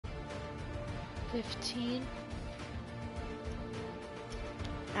15.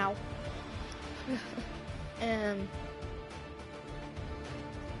 Ow. And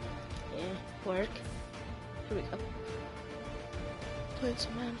yeah, work. Here we go. Playing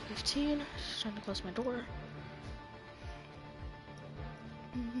some Madden 15. Just trying to close my door.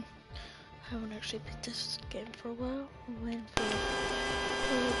 Haven't actually played this game for a while. I'm waiting for a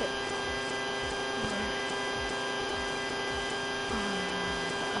little bit more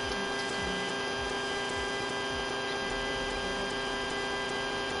update to come in.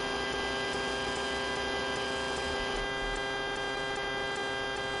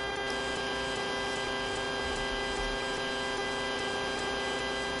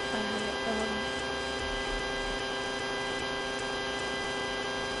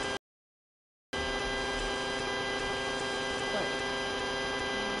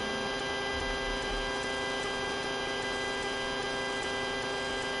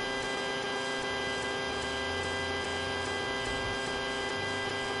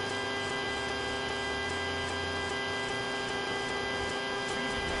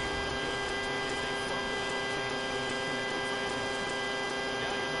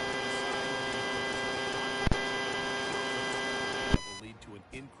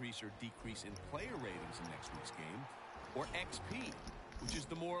 Increase or decrease in player ratings in next week's game, or XP, which is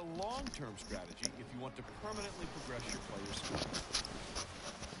the more long-term strategy if you want to permanently progress your players' skills.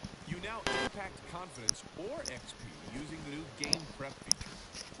 You now impact confidence or XP using the new Game Prep feature,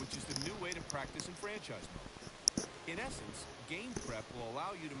 which is the new way to practice in franchise mode. In essence, Game Prep will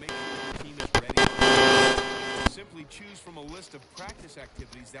allow you to make sure your team is ready. Simply choose from a list of practice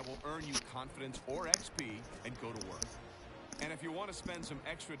activities that will earn you confidence or XP and go to work. And if you want to spend some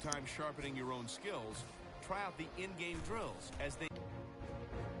extra time sharpening your own skills, try out the in-game drills as they...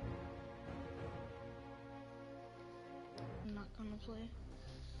 I'm not gonna play.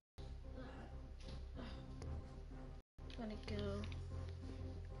 I'm gonna go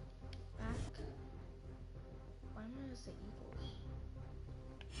back. Why am I as the Eagles?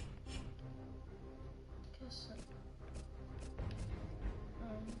 Guess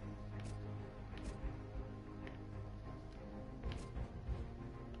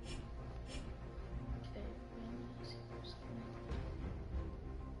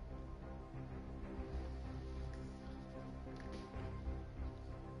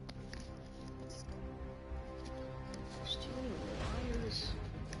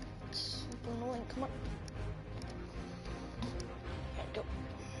come on. There we go.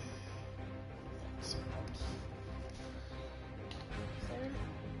 Let's see. There.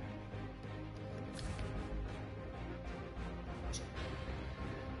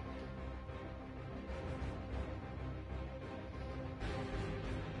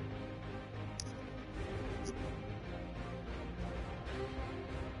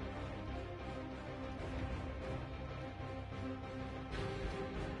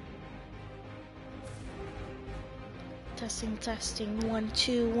 Testing, testing, 1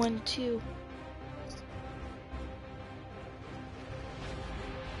 2 1 2.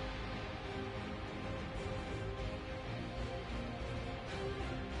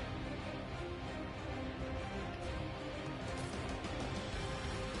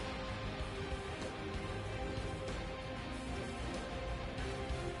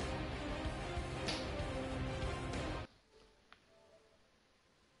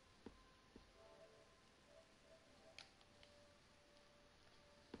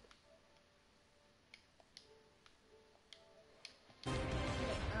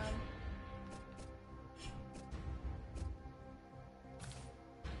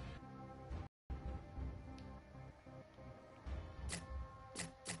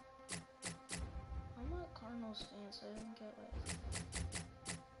 Cardinals fan, so I didn't get like.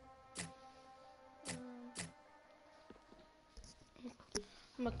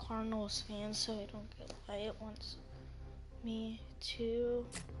 I'm a Cardinals fan, so I don't get why it wants me to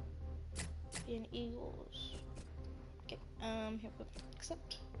be an Eagles. Okay, here we go.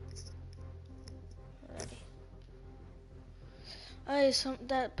 Accept. Alrighty.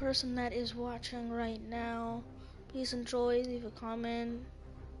 That person that is watching right now, please enjoy. Leave a comment.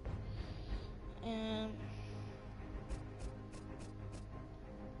 And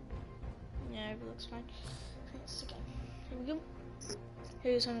yeah, it looks fine. Here we go.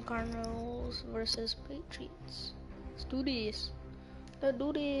 Here's some Cardinals versus Patriots. Let's do this. Let's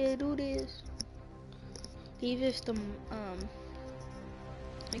do this. Do this. Leave if the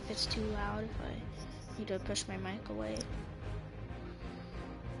if it's too loud. If I need to push my mic away.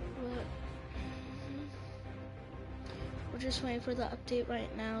 But we're just waiting for the update right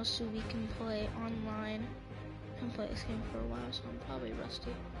now so we can play online haven't played this game for a while, so I'm probably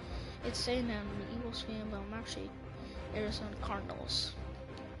rusty. It's saying that I'm an Eagles fan, but I'm actually Arizona Cardinals.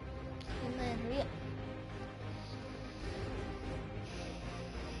 And then, yeah.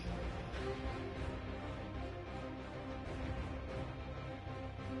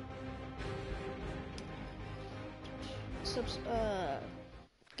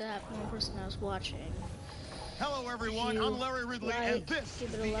 That one person I was watching. Hello everyone, I'm Larry Ridley, and this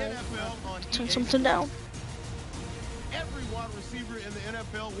is the NFL on Turn EA something down. Every wide receiver in the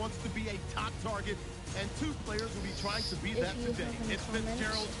NFL wants to be a top target, and two players will be trying to be that today. It's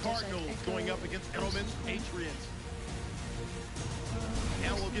Fitzgerald's Cardinals going up against Edelman's Patriots.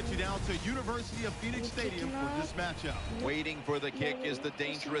 And we'll get you down to University of Phoenix Stadium for this matchup. Waiting for the kick is the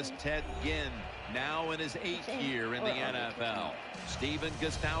dangerous Ted Ginn, now in his 8th year in the NFL. Stephen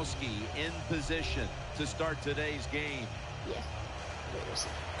Gostkowski in position to start today's game. Yeah. Wait a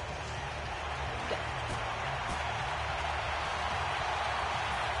second.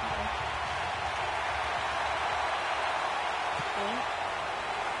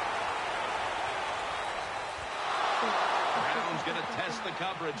 Brown's going to test the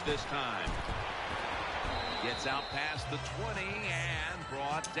coverage this time. Gets out past the 20 and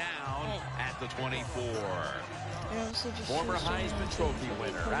brought down at the 24. Former Heisman Trophy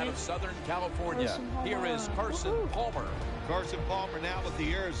winner out of Southern California. Here is Carson Palmer. Carson Palmer now with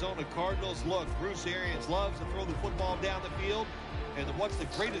the Arizona Cardinals. Look, Bruce Arians loves to throw the football down the field. And what's the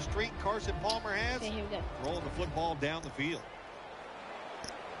greatest trait Carson Palmer has? Okay, here we go. Throwing the football down the field.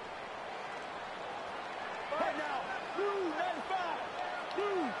 Right now, 295.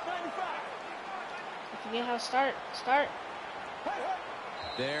 295. I forget how to start.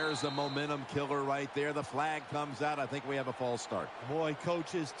 There's a momentum killer right there. The flag comes out. I think we have a false start. Boy,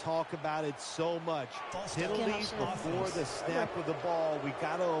 coaches talk about it so much. Penalties before the snap of the ball. We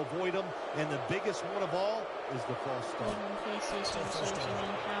got to avoid them. And the biggest one of all is the false start. PlayStation shows me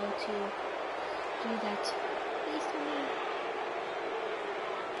how to do that. Please tell me.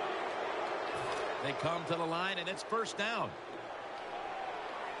 They come to the line, and it's first down.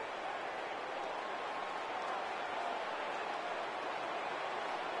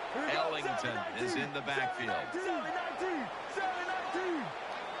 Ellington is in the backfield.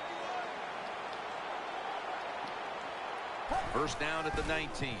 First down at the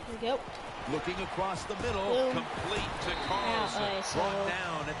 19. Here we go. Looking across the middle, Boom. complete to Carlson. Brought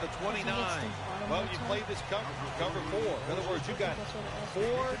down at the 29. Well, you play this cover 4. In other words, you got 4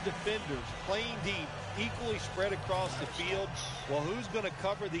 defenders playing deep, equally spread across the field. Well, who's going to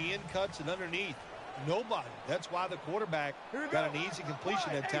cover the in cuts and underneath? Nobody. That's why the quarterback got an easy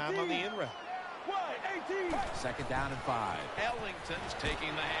completion that time on the in route. Second down and 5. Ellington's taking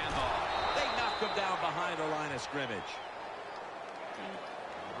the handoff. They knock him down behind the line of scrimmage.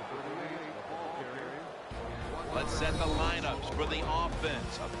 Let's set the lineups for the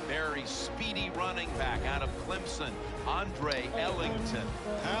offense. A very speedy running back out of Clemson, Andre Ellington.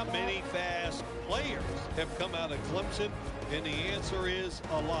 How many fast players have come out of Clemson? And the answer is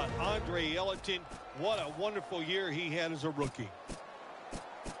a lot. Andre Ellington, what a wonderful year he had as a rookie.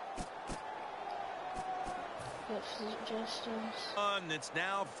 It's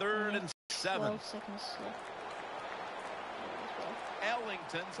now 3rd and 7. 12 seconds left.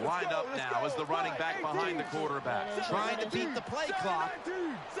 Ellington's lined up now as the running back behind the quarterback, trying to beat the play clock.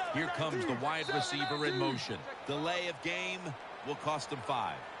 Here comes the wide receiver in motion. Delay of game will cost him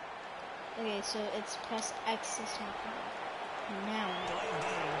 5. Okay, so it's press X this one. Now.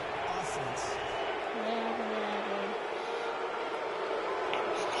 Offense.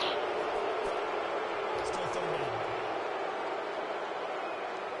 Still 3rd down.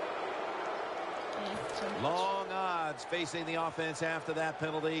 Long odds facing the offense after that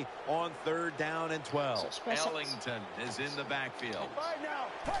penalty on 3rd down and 12. Ellington is in the backfield.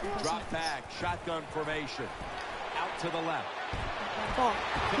 Drop back, shotgun formation. Out to the left. Ball.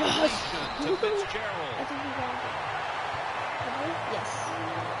 Completion to Fitzgerald. I think he got it. Yes.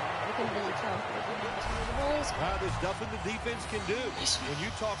 I couldn't really tell. Wow, there's nothing the defense can do. When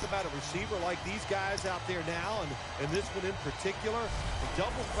you talk about a receiver like these guys out there now, and this one in particular, the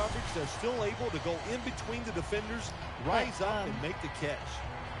double coverage, they're still able to go in between the defenders, rise up, and make the catch.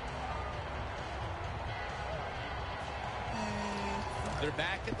 They're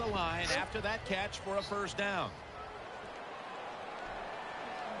back at the line after that catch for a first down.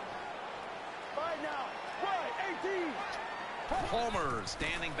 Palmer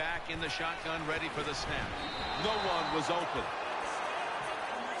standing back in the shotgun, ready for the snap. No one was open.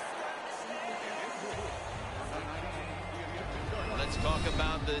 Let's Talk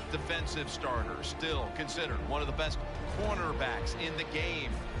about the defensive starter, still considered one of the best cornerbacks in the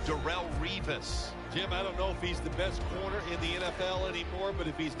game, Darrelle Revis. Jim, I don't know if he's the best corner in the NFL anymore, but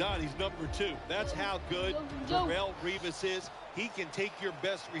if he's not, he's number 2. That's how good Darrelle Revis is. He can take your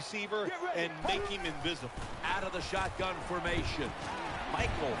best receiver and make him invisible. Out of the shotgun formation.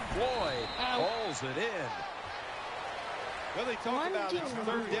 Michael Floyd pulls it in. Well, they talk about it's a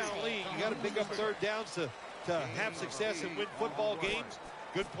third down league. You got to pick up third downs to have success and win football games.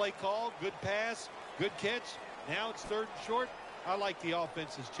 Good play call, good pass, good catch. Now it's third and short. I like the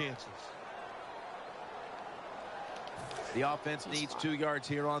offense's chances. The offense needs 2 yards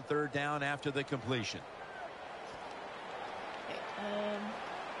here on third down after the completion.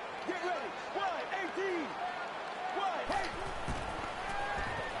 Get ready. Wide 18. Wide 8.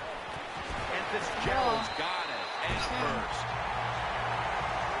 And Fitzgerald's got it. And first.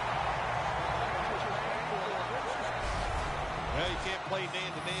 Well, you can't play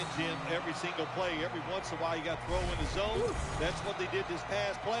man-to-man, Jim, every single play. Every once in a while, you got to throw in the zone. That's what they did this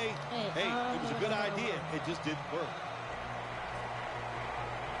past play. Hey, it was a good idea. It just didn't work.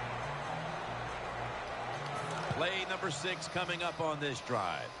 Play number 6 coming up on this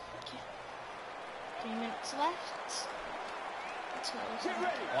drive. 3 minutes left.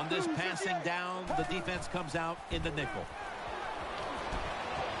 On this passing down, the defense comes out in the nickel.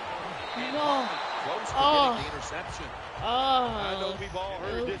 No. Close to getting the interception. I know we've all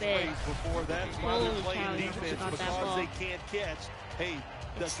heard this phrase before. That's why they're playing defense, because they can't catch. Hey,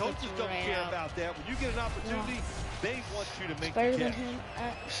 the coaches don't care about that. When you get an opportunity, they want you to make the catch. Better than him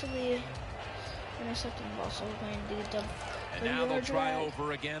actually intercepting the ball, so we're going to do them. And now they'll try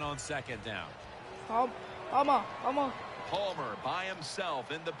over again on second down. Palmer by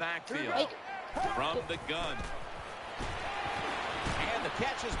himself in the backfield from the gun. And the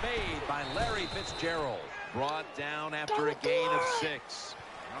catch is made by Larry Fitzgerald. Brought down after a gain of 6.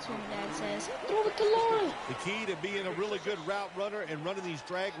 That's what my dad says. Throw it to Lauren. The key to being a really good route runner and running these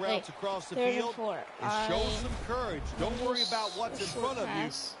drag routes across the field is show some courage. Don't worry about what's in front of you.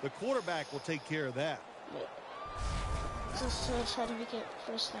 The quarterback will take care of that. Just try to make it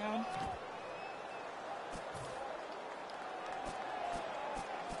first down.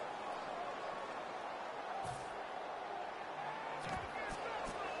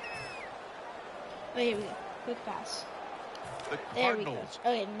 Oh, here we go. Quick pass. The There we Cardinals go.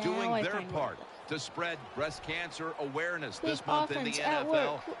 Okay, now doing I their find part to spread breast cancer awareness this month in the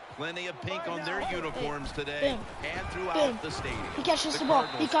NFL. Plenty of pink on their uniforms today and throughout the stadium. He catches the ball.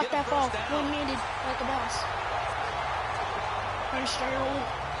 He got that ball. One-handed like a boss.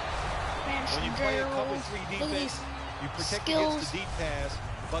 When you play a cover 3 defense, you protect against the deep pass.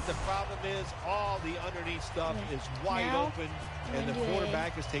 But the problem is all the underneath stuff is wide open, and the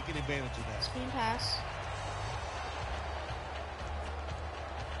quarterback is taking advantage of that. Screen pass.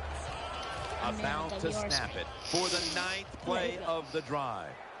 About to snap it for the 9th play of the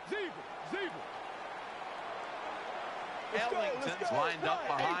drive. Ellington's lined up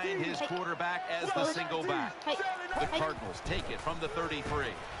behind his quarterback as the single back. The Cardinals take it from the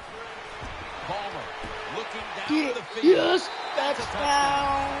 33. Palmer looking down the field. Yes, that's a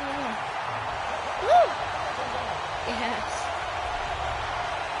touchdown. Woo. Yes.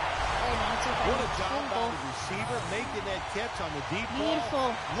 What a job by the receiver making that catch on the deep ball.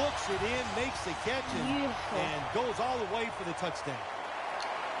 Looks it in, makes the catch, and goes all the way for the touchdown.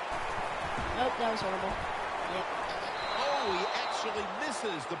 Nope, that was horrible. Yep. Oh, he actually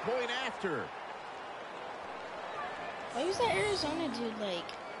misses the point after. Why was that Arizona dude like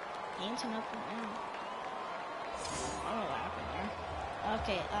dancing up and down? I don't know what happened there.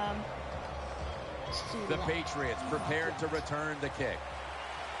 Okay, let's do the Patriots prepared to return the kick.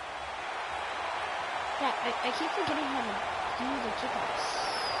 Yeah, I keep forgetting how to do the kickoffs.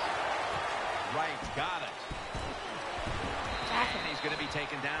 Right, got it. And he's going to be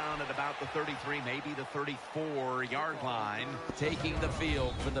taken down at about the 33, maybe the 34-yard line. Taking the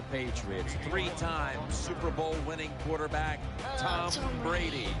field for the Patriots. 3-time Super Bowl winning quarterback, Tom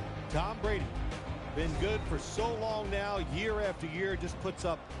Brady. Tom Brady. Been good for so long now, year after year, just puts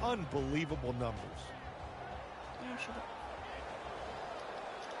up unbelievable numbers. Yeah, sure.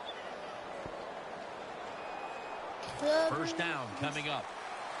 First down coming up.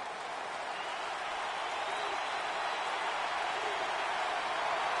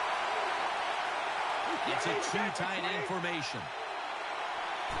 It's a 2 tight end formation.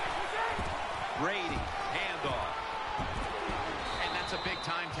 Brady, handoff. And that's a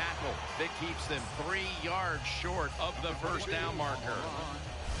big-time tackle that keeps them 3 yards short of the first down marker.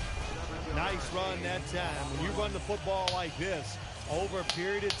 Nice run that time. When you run the football like this, over a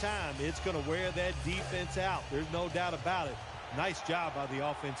period of time, it's going to wear that defense out. There's no doubt about it. Nice job by the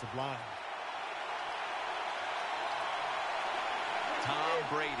offensive line. Tom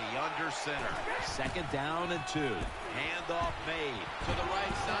Brady under center. 2nd down and 2. Handoff made to the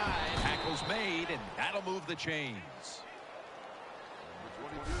right side. Tackle's made, and that'll move the chains.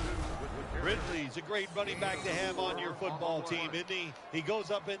 Ridley's a great running back to have on your football team, isn't he? He goes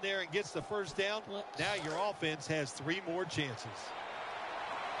up in there and gets the first down. Now your offense has 3 more chances.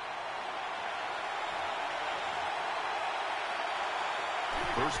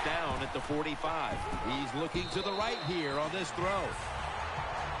 First down at the 45. He's looking to the right here on this throw.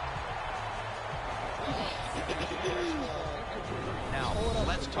 Now,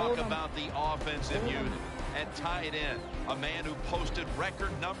 let's talk about the offensive unit. At tight end, a man who posted record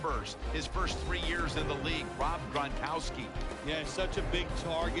numbers his first 3 years in the league, Rob Gronkowski. Yeah, such a big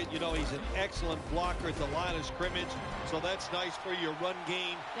target. You know, he's an excellent blocker at the line of scrimmage, so that's nice for your run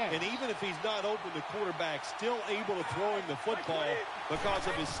game. And even if he's not open, the quarterback still able to throw him the football because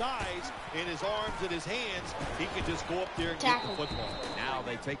of his size and his arms and his hands. He can just go up there and get the football. Now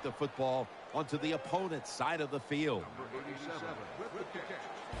they take the football onto the opponent's side of the field.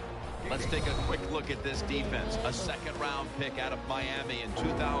 Let's take a quick look at this defense. A 2nd-round pick out of Miami in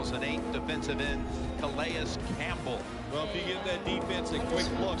 2008, defensive end Calais Campbell. Well, if you give that defense a quick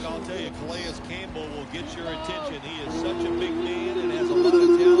look, I'll tell you, Calais Campbell will get your attention. He is such a big man and has a lot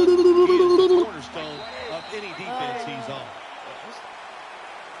of talent. He is the cornerstone of any defense he's on.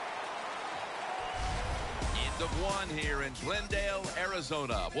 End of 1 here in Glendale,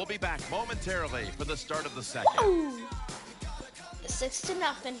 Arizona. We'll be back momentarily for the start of the 2nd. Ooh.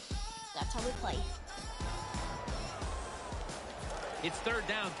 6-0. That's how we play. It's 3rd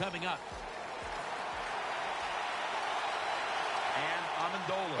down coming up. And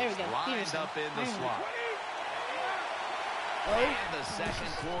Amendola lined up in the slot. And the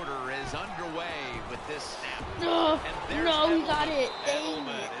 2nd quarter is underway with this snap. No, no, he got it. Dang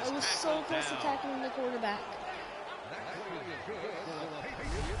it. I was so close to tackling the quarterback.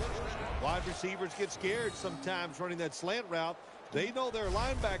 Wide receivers get scared sometimes running that slant route. They know their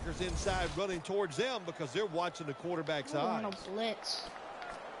linebackers inside running towards them because they're watching the quarterback's eyes. No blitz.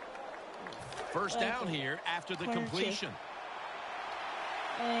 First down here after the completion.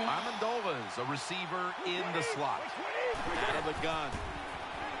 Amendola's a receiver in the slot. Out of the gun.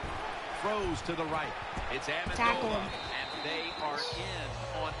 Throws to the right. It's Amendola. And they are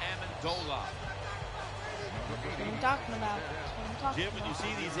in on Amendola. That's what I'm talking about. Jim, when you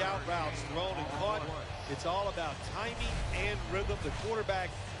see these out routes thrown and caught, it's all about timing and rhythm. The quarterback,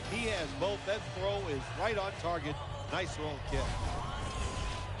 he has both. That throw is right on target. Nice throw and kick.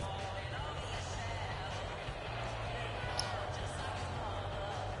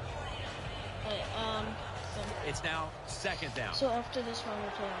 It's now 2nd down. So after this one,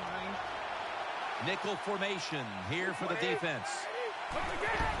 we'll play online. Nickel formation here for the defense.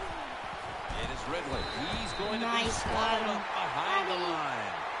 It is Ridley. He's going to be slotted up behind the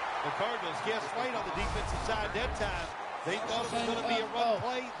line. The Cardinals guessed right on the defensive side that time. They thought it was going to be a run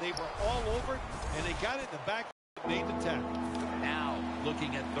play. They were all over it, and they got it in the back and made the tackle. Now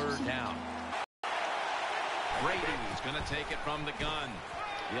looking at 3rd down. Brady's going to take it from the gun.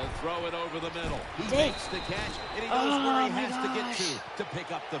 He'll throw it over the middle. He makes the catch, and he knows where he has to get to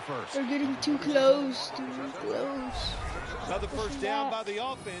pick up the first. They're getting too close. Too close. Another first down by the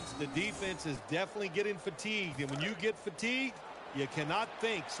offense. The defense is definitely getting fatigued, and when you get fatigued, you cannot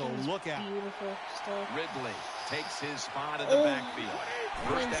think, so look out. Beautiful stuff. Ridley takes his spot in the backfield.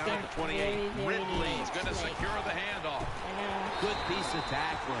 First down at the 28. Ridley's going to secure the handoff. Good piece of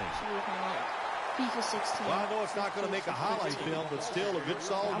tackling. FIFA 16. Well, I know it's not going to make a highlight film, but still a good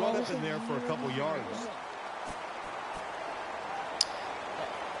solid run up in there for a couple yards.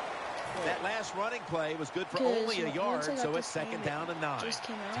 That last running play was good for only a yard, so it's 2nd down and 9.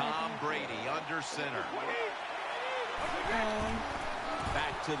 Tom Brady under center.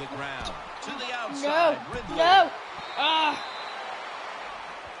 Back to the ground. To the outside. Ridley. No.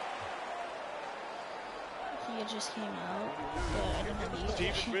 He just came out. I didn't have the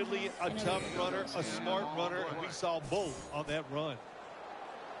Stephen Ridley, a tough runner, a smart runner, and we saw both on that run.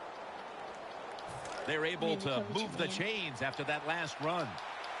 They're able to move the chains after that last run.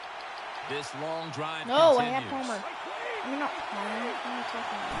 This long drive continues. I have Palmer. I'm not Palmer. What am I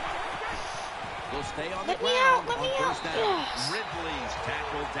talking about? Will stay on the ground on first down. Yes. Ridley's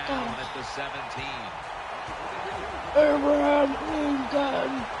tackled down at the 17. Abraham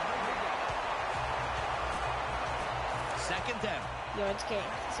Lincoln. 2nd down. Yards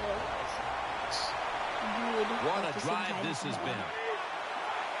gained. So good. What a drive this has been.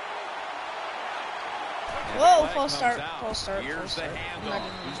 Whoa, false start. False start. Here's the handoff.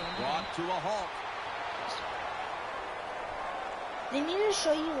 He's brought to a halt. They need to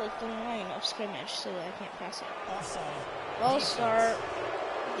show you like the line of scrimmage so that I can't pass it. Offside. Ball start,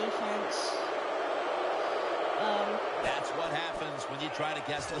 defense. That's what happens when you try to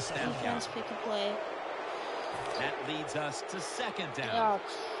guess the snap Defense count. pick a play. That leads us to second down. Oh,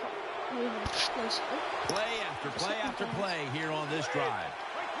 close. Play after play after play here on this drive.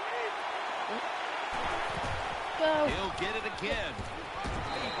 Go. He'll get it again.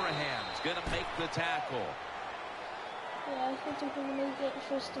 Abraham's going to make the tackle. Yeah, I think they're going to make it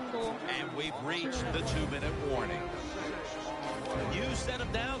first and goal. And we've reached the 2-minute warning. New set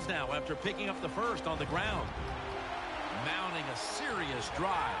of downs now after picking up the first on the ground. Mounting a serious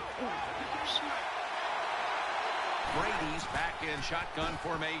drive. Brady's back in shotgun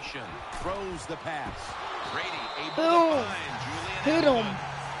formation. Throws the pass. Brady able Boom. to find Julian Hit him.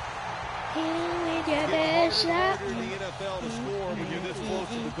 Edelman. It's harder in the NFL to score when you're this close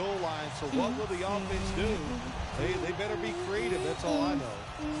to the goal line. So what will the offense do? They better be creative. That's all I know.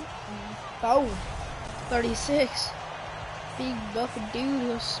 Boom. 36. Big buff dude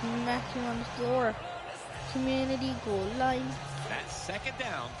will smack you on the floor. Community goal line. That second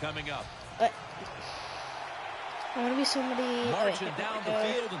down coming up. I want to be somebody. Marching down the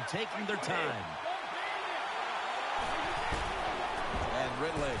field and taking their time. And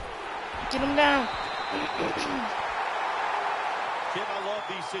Ridley. Get him down. Kim, I love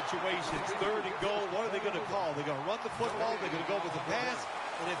these situations. Third and goal. What are they going to call? They're going to run the football. They're going to go with the pass.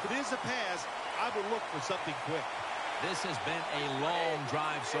 And if it is a pass, I would look for something quick. This has been a long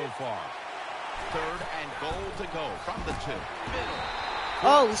drive so far. Third and goal to go from the 2. Middle.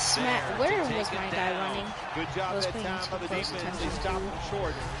 Oh, smack. Where was my guy running? Good job that time by the defense. They stopped him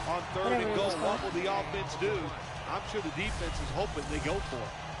short. On third and goal, what will the offense do? I'm sure the defense is hoping they go for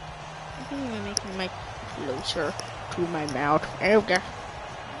it. I think I'm making my closer to my mouth. Okay.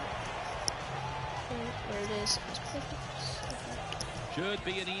 Where it is. Should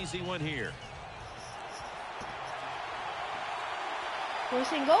be an easy one here.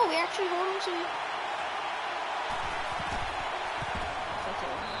 Fourth and goal. We actually hold him to.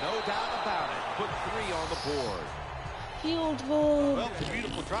 No doubt about it. Put 3 on the board. Field goal. Well, it's a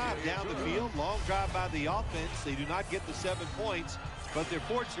beautiful drive down the field. Long drive by the offense. They do not get the 7 points, but they're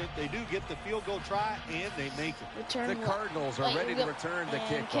fortunate. They do get the field goal try, and they make it. Return The Cardinals are ready to return the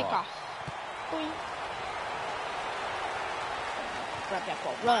kickoff. Boing. Grab that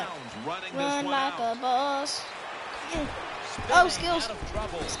ball. Run. Running Run this like one a boss. Oh, skills. Out of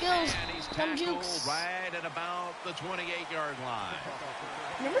trouble. Skills. And he's Come tackled jukes. right at about the 28-yard line.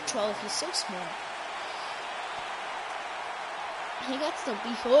 Number 12, he's so small. He got to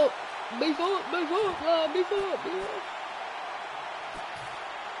beef up. Beef up, beef up, beef up, beef up.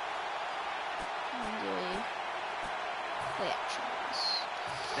 Play actions.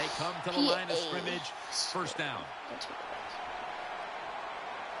 They come to the line of scrimmage. First down. That's what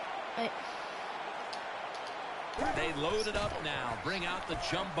it is. They load it up now. Bring out the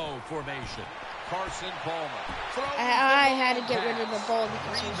jumbo formation. Carson Palmer. I had to get rid of the ball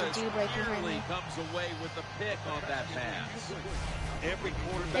because there's a dude right behind me. Comes away with the pick on that pass. Every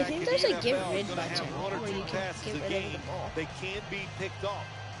quarterback I think in there's the a get NFL rid is gonna button have 1 or where 2 you can passes get a rid of game. the ball. They can be picked off.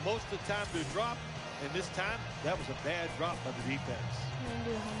 Most of the time they're dropped, and this time that was a bad drop by the defense. I'm gonna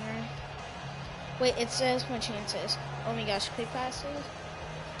do a home run. Wait, it says my chances. Oh my gosh, quick passes.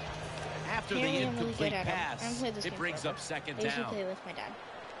 After the Apparently I'm really incomplete good at 'em. I pass, haven't played this it game brings forever. up second I usually down. play with my dad.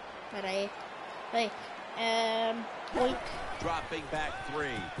 But boink. Dropping back 3.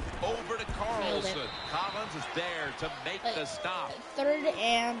 Over to Carlson. Collins is there to make the stop. 3rd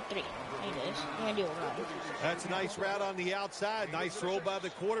and 3. I'm gonna do a run. That's a nice route on the outside. Nice throw by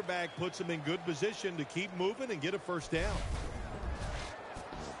the quarterback. Puts him in good position to keep moving and get a first down.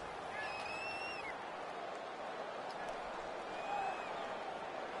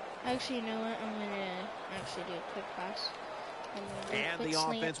 Actually, you know what? I'm gonna actually do a quick pass. And the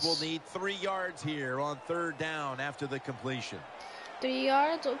offense will need 3 yards here on 3rd down after the completion. 3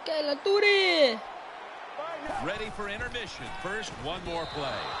 yards? Okay, let's do it. Ready for intermission. First, one more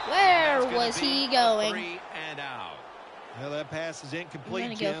play. Where was he going? 3 and out. Well, that pass is incomplete,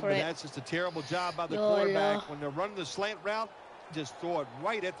 go Jim, for but it. that's just a terrible job by the YOLO. quarterback. When they're running the slant route, just throw it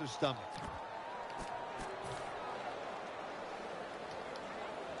right at their stomach.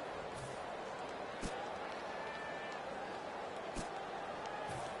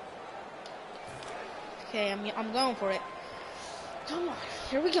 Okay, I'm going for it. Come on,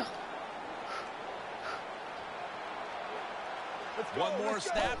 here we go. One more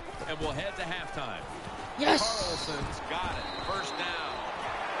snap, and we'll head to halftime. Yes. Carlson's got it. First down.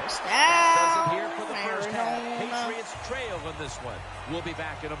 First Does it down. here for the first half. Arizona. Patriots trail in this one. We'll be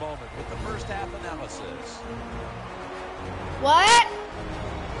back in a moment with the first half analysis. What?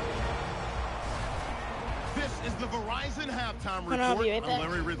 This is the Verizon halftime Hold on, I'll report. be right I'm back.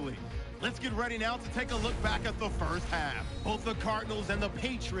 Larry Ridley. Let's get ready now to take a look back at the first half. Both the Cardinals and the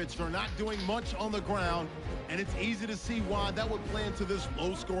Patriots are not doing much on the ground, and it's easy to see why that would play into this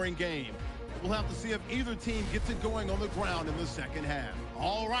low-scoring game. We'll have to see if either team gets it going on the ground in the second half.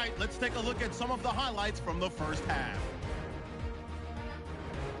 All right, let's take a look at some of the highlights from the first half.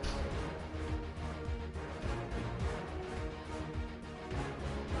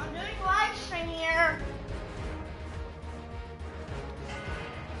 I'm doing live stream here.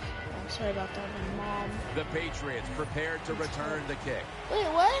 Oh, sorry about that, my mom. The Patriots prepared to return the kick. Wait,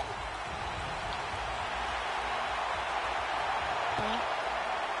 what?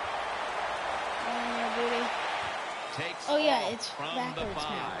 Takes Oh yeah, off it's from backwards the 5.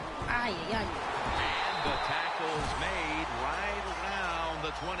 now. Ay, ay, ay. And the tackle's made right around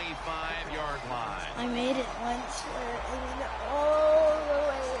the 25-yard line. I made it once where it went all the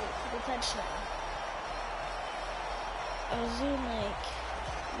way to the touchdown. I was doing like,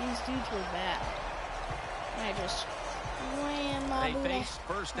 these dudes were bad. And I just wham my They booty. face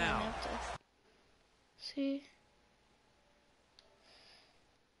first down. See?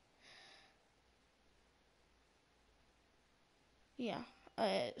 Yeah.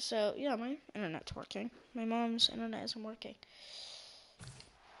 So, yeah, my internet's working. My mom's internet isn't working.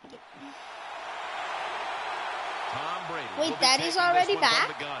 Tom Brady. Wait, will be Daddy's taking already this one back?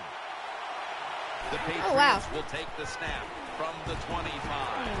 from the gun. The Patriots Oh, wow. will take the snap from the 25.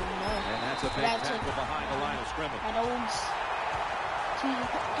 No. And that's a big That's tackle it. behind the line of scrimmage. Adams.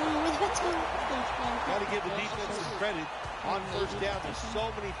 Let's go. Got to give the defense some credit. On first down, there's so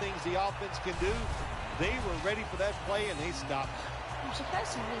many things the offense can do. They were ready for that play, and they stopped. I'm surprised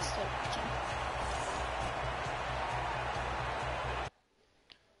somebody's still watching.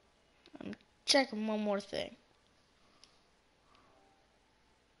 I'm checking one more thing.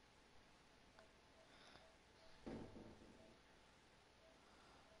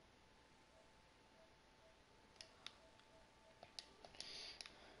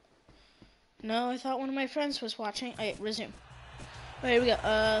 No, I thought one of my friends was watching. Alright, resume. Here we go.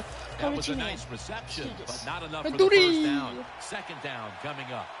 That was a continue. nice reception, but not enough for the Aduri. first down. Second down coming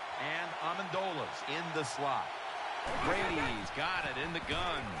up. And Amendola's in the slot. Brady's got it in the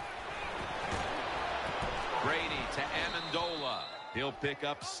gun. Brady to Amendola. He'll pick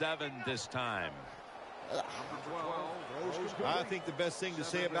up 7 this time. I think the best thing to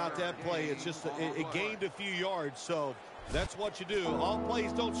say about that play, it's just it gained a few yards, so that's what you do. All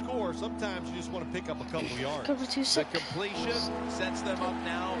plays don't score. Sometimes you just want to pick up a couple yards. Cover 2 The 6. completion sets them up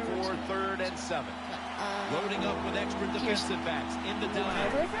now for 3rd and 7. Loading up with extra defensive backs in the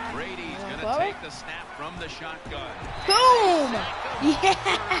dime. Brady's going to take the snap from the shotgun. Boom! Yeah!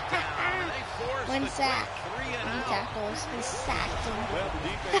 Yeah! One sack. 3 tackles. He sacked him. Well, the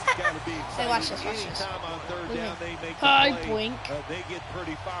defense has got to be excited. Hey, watch this, watch this. Anytime on 3rd down they make the Hi, play, Boink. they get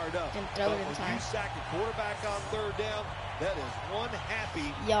pretty fired up. Didn't throw But it in when time. you sack a quarterback on 3rd down, that is one happy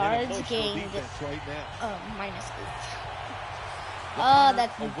Yards and emotional gained. defense right now. Minus 8. The Oh, punter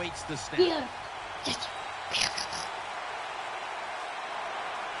that's awaits the snap. yeah. Yes.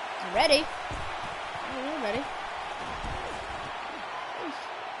 I'm ready. Oh, you're ready.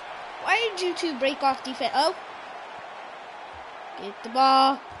 Why did you two break off defense? Oh. Get the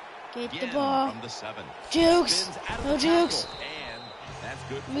ball. Get the Again ball. from the 7. Jukes. Spins out of No the tackle, jukes. and that's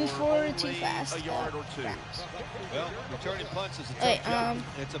good Move for forward too only fast. a yard or 2. Well, returning punts is a tough Hey, job.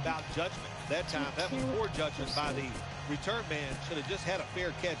 It's about judgment. That time, that was poor judgment by the return man. Should have just had a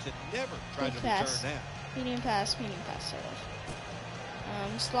fair catch and never tried Big to pass. return that. Medium pass.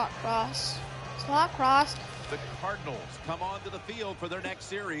 Slot cross. Slot cross. The Cardinals come onto the field for their next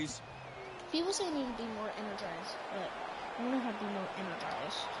series. People say I need to be more energized, but I don't know how to be more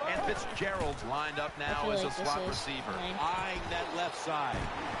energized. And Fitzgerald's lined up I now feel as like a this slot is receiver. mine. Eyeing that left side.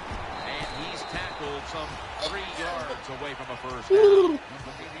 And he's tackled some 3 yards away from a first down.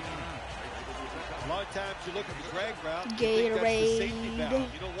 A lot of times you look at the drag route, you think that's the safety Gatorade.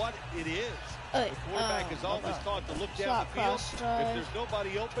 valve. You know what? It is. The quarterback is always taught to look down the field. If there's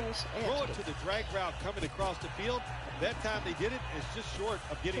nobody open, throw it to the drag route coming across the field. That time they did it, it's just short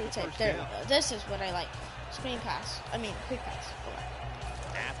of getting the first There down. we go. This is what I like. Screen pass. I mean, quick pass.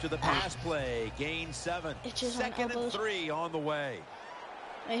 After the pass play, gain 7. Itches on 2nd and elbows. 3 on the way.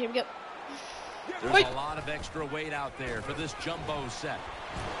 Right, here we go. There's Wait. a lot of extra weight out there for this jumbo set.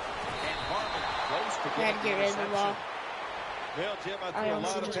 And Harmon close to I had getting to get rid of the ball. Well, Jim, I I threw a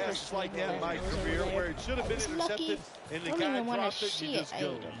almost lot of just passes like that in my pushed it career over where there. it should have I been was intercepted, lucky. and the I don't guy even wanna dropped it, see you it. just I go,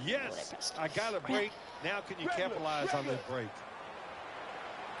 don't know what I yes, pressed. I got a break. Now can you capitalize on that break?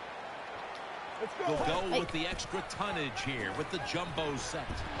 They'll go with the extra tonnage here with the jumbo set.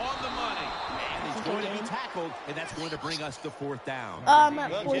 On the money. And he's going to be tackled, and that's going to bring us to 4th down.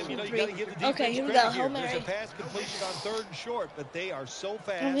 Well, Jim, you gotta give the defense Okay, here we credit go. Hail There's Mary. a pass completion on 3rd and short, but they are so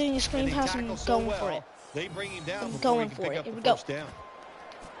fast. I'm getting a screen and they pass and tackle so going well, for it. They bring him down I'm before going he for can it. pick Here up we the go. 1st down.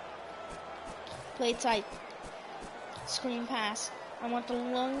 Play tight. Screen pass. I want the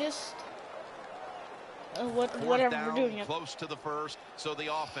longest. Whatever we're doing it. Close to the 1st, so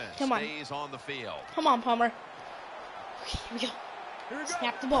the offense stays on the field. Come on, Palmer. Okay, here we go.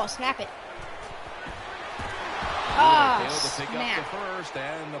 Snap the ball. Snap it. They failed to pick up the 1st,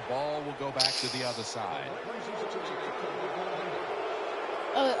 and the ball will go back to the other side.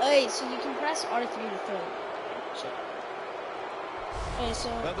 Hey, so you can press R3 to throw. Shit. Okay, so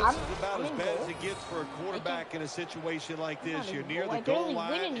Now, this is about as bad as it gets for a quarterback in a situation like this. You're near the goal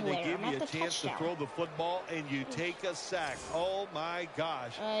line, and they give you a chance to throw the football, and you take a sack. Oh, my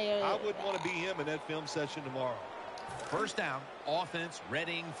gosh. I wouldn't want to be him in that film session tomorrow. 1st down, offense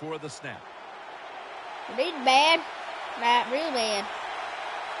readying for the snap. Real bad. Real bad.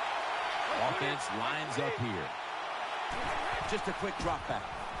 Offense lines up here. Just a quick drop back.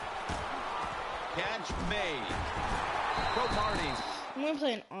 Catch made. Pro Marty. I'm gonna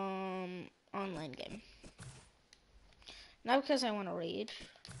play an online game. Not because I want to rage.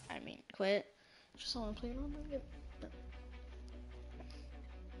 I mean, quit. Just want to play an online game.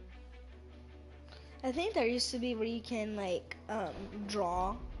 I think there used to be where you can like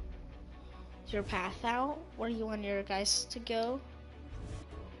draw your path out where you want your guys to go.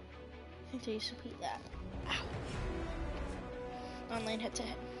 I think there used to be that. Ow. Online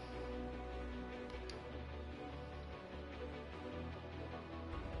head-to-head.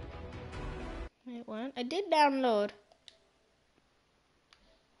 Wait, what? I did download.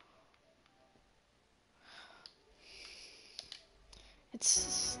 It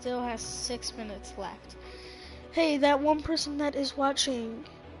still has 6 minutes left. Hey, that one person that is watching.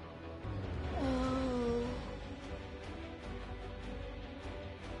 Oh.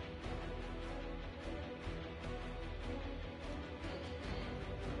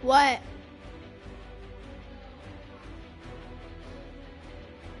 What?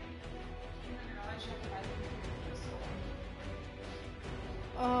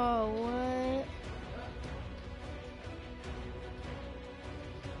 Oh, what?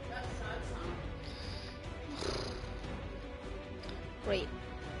 Great.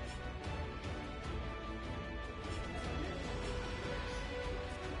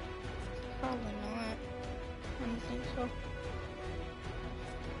 Probably not. I don't think so.